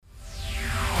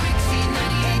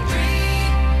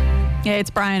Yeah,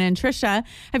 it's Brian and Trisha.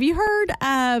 Have you heard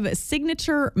of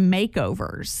Signature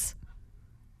Makeovers?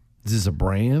 Is this a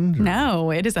brand? Or? No,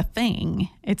 it is a thing.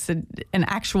 It's an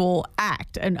actual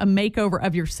act, a makeover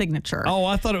of your signature. Oh,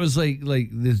 I thought it was like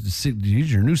this,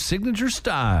 use your new signature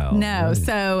style. No, Right.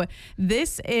 so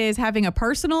this is having a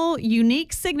personal,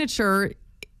 unique signature.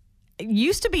 It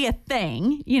used to be a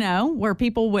thing, where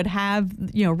people would have,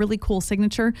 really cool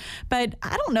signature. But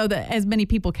I don't know that as many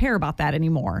people care about that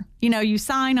anymore. You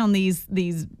sign on these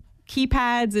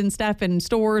keypads and stuff in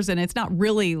stores, and it's not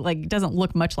really it doesn't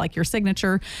look much like your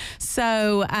signature.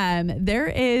 So there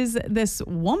is this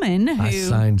woman who I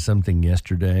signed something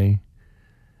yesterday,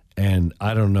 and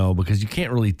I don't know, because you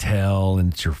can't really tell,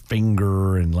 and it's your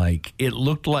finger, and it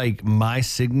looked like my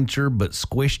signature, but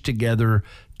squished together,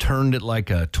 turned at like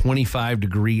a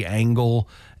 25-degree angle,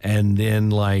 and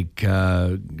then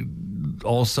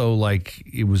also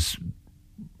it was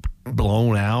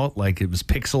blown out, like it was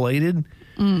pixelated.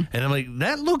 And I'm like,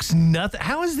 that looks nothing.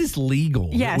 How is this legal?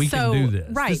 Yeah, that we can do this.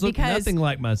 Right, this looks because nothing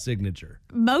like my signature.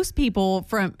 Most people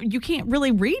you can't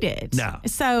really read it. No.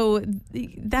 So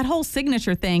that whole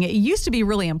signature thing, it used to be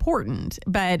really important,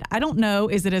 but I don't know,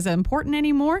 is it as important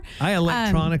anymore? I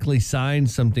electronically signed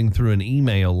something through an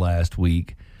email last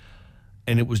week,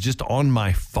 and it was just on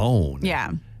my phone.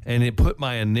 Yeah. And it put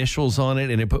my initials on it,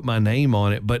 and it put my name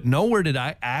on it, but nowhere did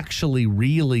I actually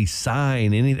really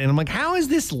sign anything. And I'm like, how is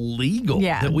this legal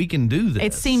that we can do this?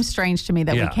 It seems strange to me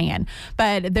that we can.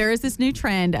 But there is this new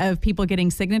trend of people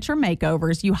getting signature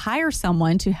makeovers. You hire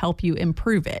someone to help you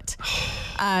improve it.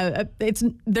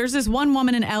 There's this one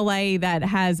woman in LA that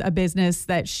has a business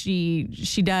that she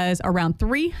does around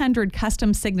 300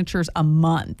 custom signatures a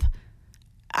month.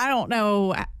 I don't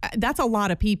know. That's a lot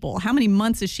of people. How many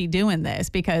months is she doing this?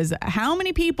 Because how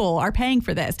many people are paying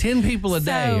for this? 10 people a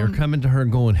day are coming to her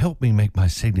going, help me make my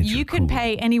signature You could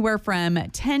pay anywhere from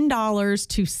 $10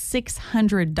 to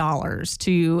 $600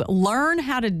 to learn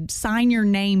how to sign your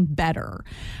name better.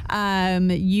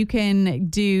 You can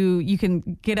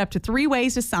get up to 3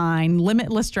 ways to sign,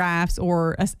 limitless drafts,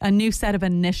 or a new set of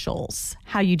initials,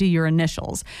 how you do your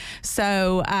initials.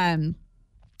 So,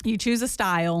 you choose a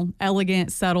style: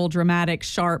 elegant, subtle, dramatic,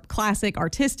 sharp, classic,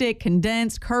 artistic,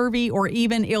 condensed, curvy, or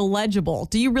even illegible.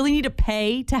 Do you really need to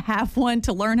pay to have one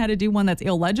to learn how to do one that's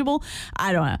illegible?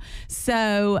 I don't know.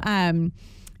 So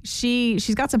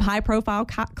she's got some high-profile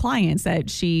clients that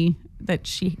she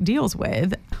deals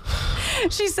with.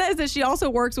 She says that she also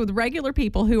works with regular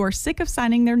people who are sick of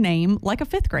signing their name like a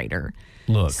 5th grader.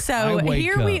 Look, so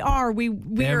here we are. We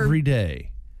every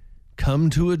day come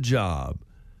to a job,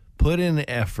 put in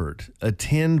effort,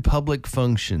 attend public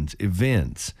functions,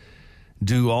 events,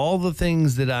 do all the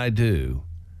things that I do,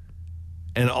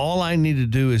 and all I need to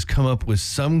do is come up with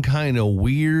some kind of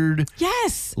weird,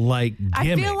 gimmick.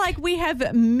 I feel like we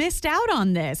have missed out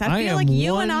on this. I feel like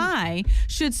you and I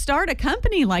should start a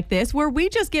company like this where we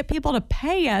just get people to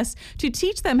pay us to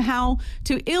teach them how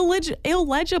to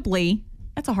illegibly,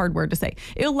 that's a hard word to say,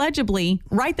 illegibly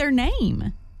write their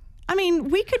name. I mean,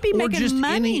 we could be making just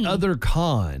money. Any other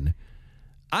con.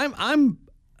 I'm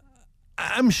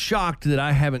shocked that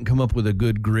I haven't come up with a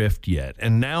good grift yet,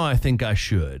 and now I think I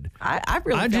should. I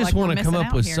really feel just like want to come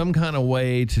up with here. some kind of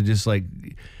way to just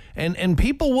and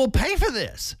people will pay for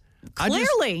this.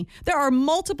 Clearly, there are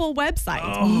multiple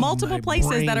websites, multiple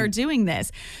places that are doing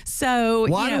this. So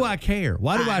why do I care?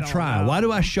 Why do I try? Why do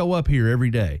I show up here every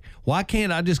day? Why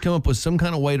can't I just come up with some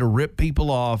kind of way to rip people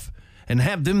off and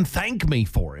have them thank me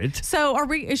for it? So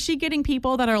is she getting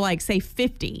people that are say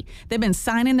 50? They've been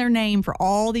signing their name for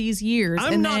all these years.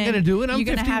 I'm not going to do it. I'm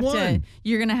 51.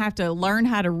 You're going to have to learn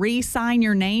how to re-sign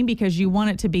your name because you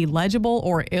want it to be legible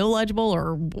or illegible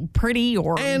or pretty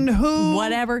or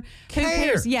whatever. Cares? Who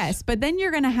cares? Yes, but then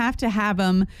you're going to have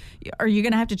them. Are you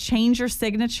going to have to change your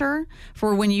signature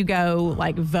for when you go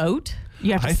vote?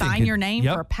 You have to sign your name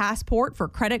for a passport, for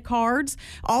credit cards,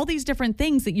 all these different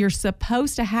things that you're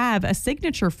supposed to have a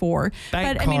signature for.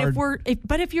 Bank but card. I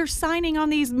mean, if you're signing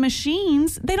on these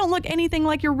machines, they don't look anything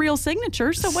like your real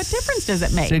signature. So what difference does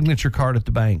it make? Signature card at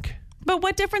the bank. But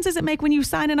what difference does it make when you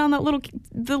sign it on the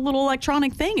little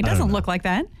electronic thing? It doesn't look like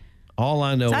that. All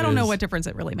I know is I don't know what difference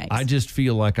it really makes. I just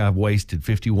feel like I've wasted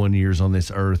 51 years on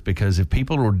this earth, because if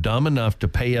people were dumb enough to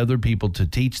pay other people to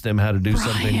teach them how to do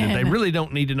something that they really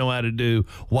don't need to know how to do,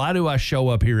 why do I show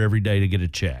up here every day to get a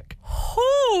check?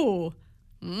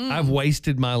 I've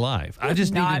wasted my life. I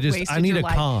just need a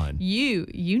con. You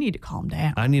need to calm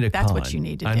down. I need a con. That's what you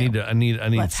need to do. I need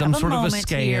Let's some have sort of a moment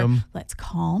scam. here. Let's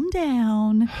calm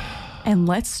down. and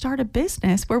let's start a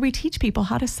business where we teach people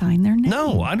how to sign their name.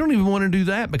 No, I don't even want to do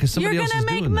that because somebody You're else going is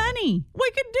to make doing that. money.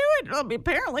 We could do it. I mean,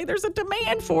 apparently, there's a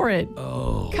demand for it.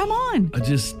 Oh. Come on.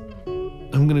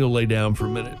 I'm going to go lay down for a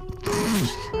minute.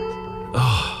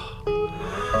 Oh.